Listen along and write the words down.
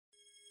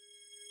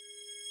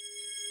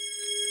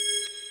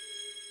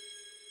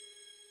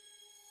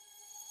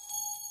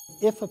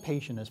if a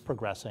patient is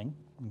progressing,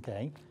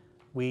 okay,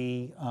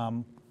 we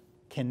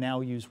can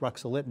now use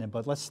ruxolitinib.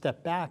 But let's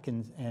step back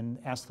and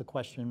ask the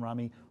question,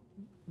 Rami,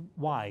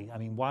 why? I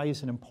mean, why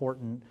is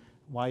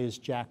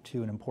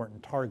JAK2 an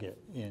important target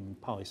in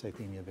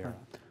polycythemia vera?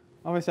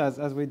 Obviously,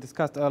 as we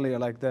discussed earlier,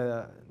 like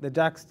the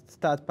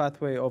JAK-STAT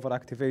pathway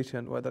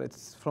overactivation, whether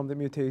it's from the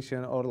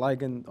mutation or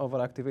ligand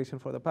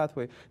overactivation for the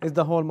pathway, is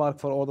the hallmark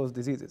for all those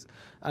diseases.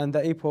 And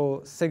the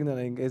APO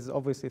signaling is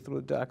obviously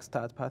through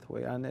JAK-STAT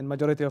pathway. And in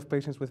majority of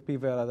patients with P.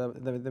 vera,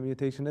 the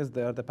mutation is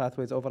there, the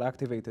pathway is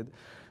overactivated.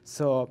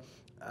 So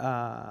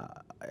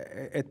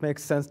it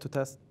makes sense to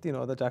test, the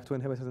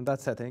JAK2 inhibitors in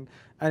that setting.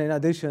 And in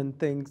addition,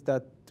 things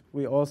that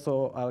we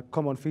also are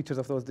common features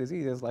of those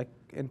diseases, like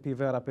in P.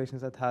 vera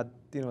patients that had,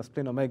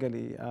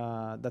 splenomegaly,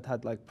 that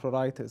had like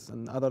pruritus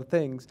and other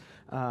things,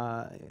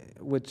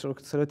 which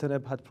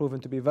ruxolitinib had proven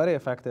to be very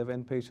effective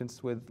in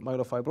patients with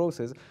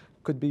myelofibrosis,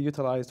 could be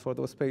utilized for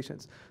those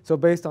patients. So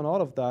based on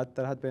all of that,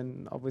 there had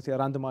been obviously a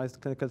randomized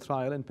clinical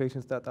trial in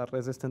patients that are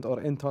resistant or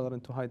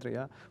intolerant to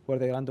hydrea, where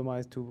they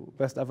randomized to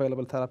best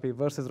available therapy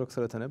versus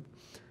ruxolitinib.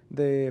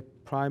 The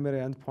primary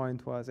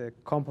endpoint was a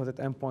composite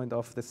endpoint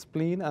of the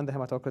spleen and the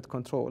hematocrit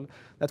control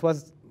that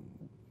was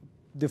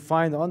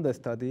defined on the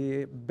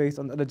study based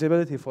on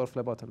eligibility for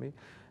phlebotomy.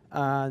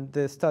 And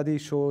the study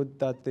showed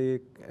that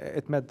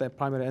it met the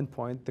primary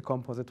endpoint, the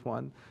composite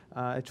one.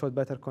 It showed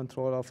better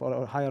control of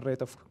or higher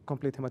rate of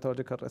complete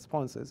hematological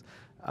responses.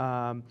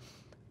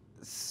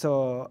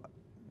 So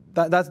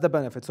that's the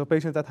benefit. So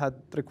patients that had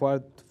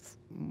required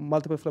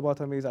multiple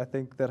phlebotomies, I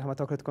think their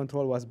hematocrit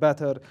control was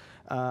better.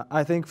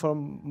 I think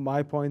from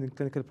my point in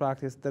clinical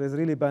practice, there is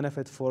really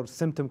benefit for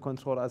symptom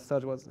control, as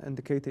Serge was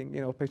indicating,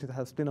 patients that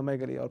have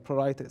splenomegaly or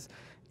pruritus.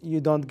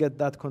 You don't get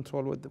that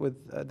control with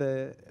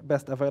the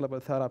best available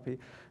therapy.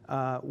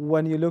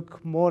 When you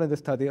look more in the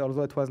study,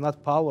 although it was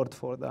not powered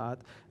for that,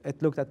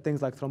 it looked at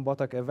things like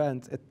thrombotic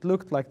events. It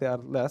looked like they are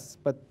less,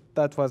 but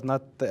that was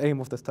not the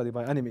aim of the study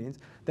by any means.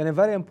 Then a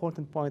very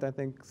important point I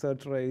think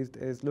Serge raised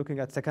is looking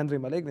at secondary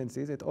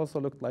malignancies. It also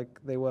looked like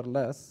they were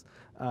less.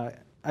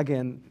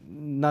 Again,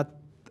 not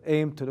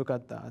aimed to look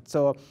at that.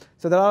 So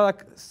there are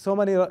like so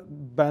many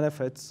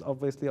benefits,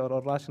 obviously,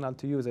 or rationale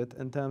to use it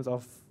in terms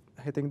of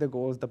hitting the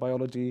goals, the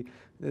biology,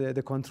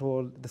 the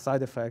control, the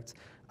side effects.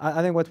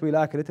 I think what we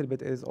lack a little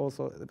bit is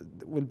also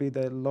will be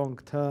the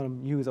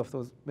long-term use of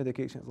those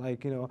medications.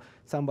 Like,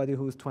 somebody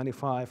who's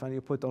 25 and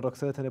you put on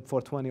ruxolitinib for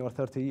 20 or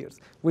 30 years.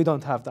 We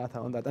don't have data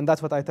on that. And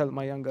that's what I tell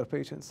my younger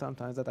patients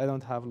sometimes, that I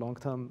don't have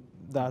long-term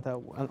data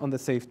on the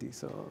safety.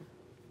 So,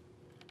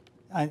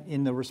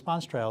 in the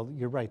response trial,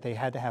 you're right. They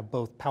had to have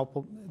both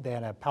palpable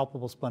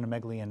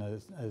splenomegaly and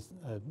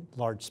a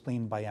large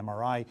spleen by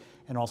MRI,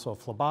 and also a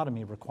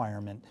phlebotomy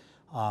requirement.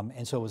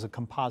 And so it was a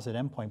composite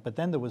endpoint. But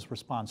then there was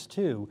response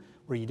 2,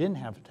 where you didn't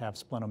have to have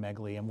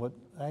splenomegaly. And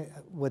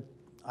what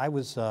I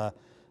was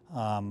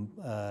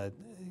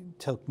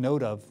took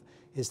note of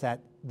is that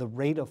the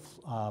rate of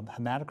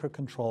hematocrit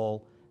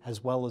control,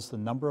 as well as the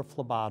number of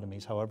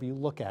phlebotomies, however you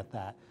look at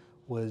that,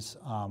 was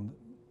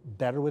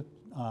better with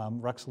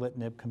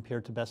ruxolitinib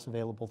compared to best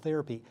available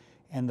therapy.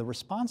 And the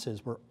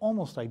responses were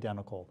almost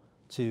identical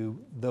to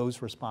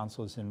those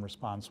responses in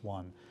response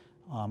 1.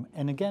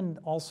 And again,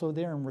 also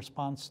there in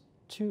response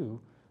 2,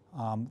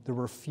 there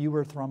were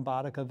fewer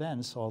thrombotic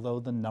events, although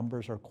the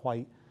numbers are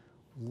quite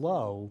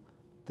low.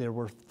 There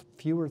were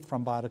fewer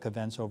thrombotic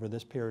events over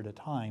this period of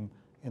time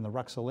in the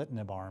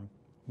ruxolitinib arm.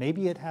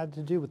 Maybe it had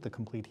to do with the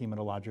complete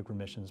hematologic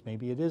remissions.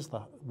 Maybe it is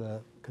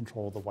the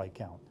control of the white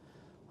count.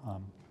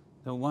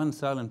 The one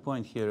silent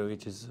point here,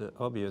 which is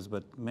obvious,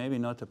 but maybe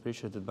not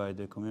appreciated by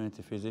the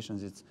community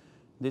physicians,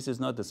 this is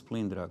not a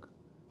spleen drug.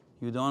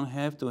 You don't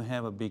have to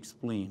have a big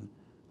spleen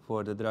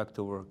for the drug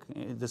to work.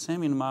 The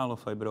same in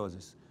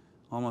myelofibrosis.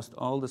 Almost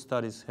all the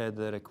studies had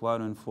the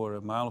requirement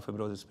for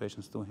myelofibrosis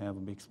patients to have a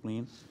big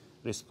spleen.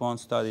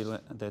 Response study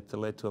that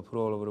led to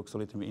approval of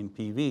ruxolitinib in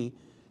PV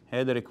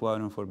had a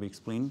requirement for big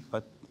spleen,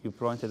 but you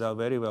pointed out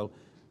very well,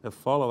 the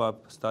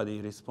follow-up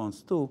study,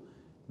 Response 2,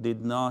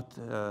 did not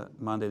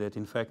mandate that.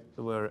 In fact,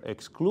 were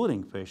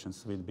excluding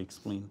patients with big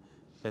spleen.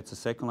 That's a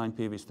second-line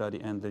PV study,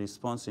 and the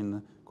response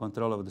in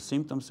control of the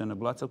symptoms and the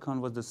blood cell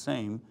count was the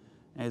same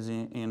as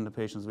in the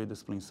patients with the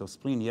spleen. So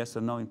spleen, yes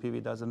or no in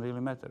PV doesn't really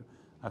matter.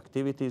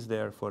 Activity is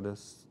there for the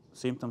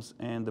symptoms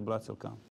and the blood cell count.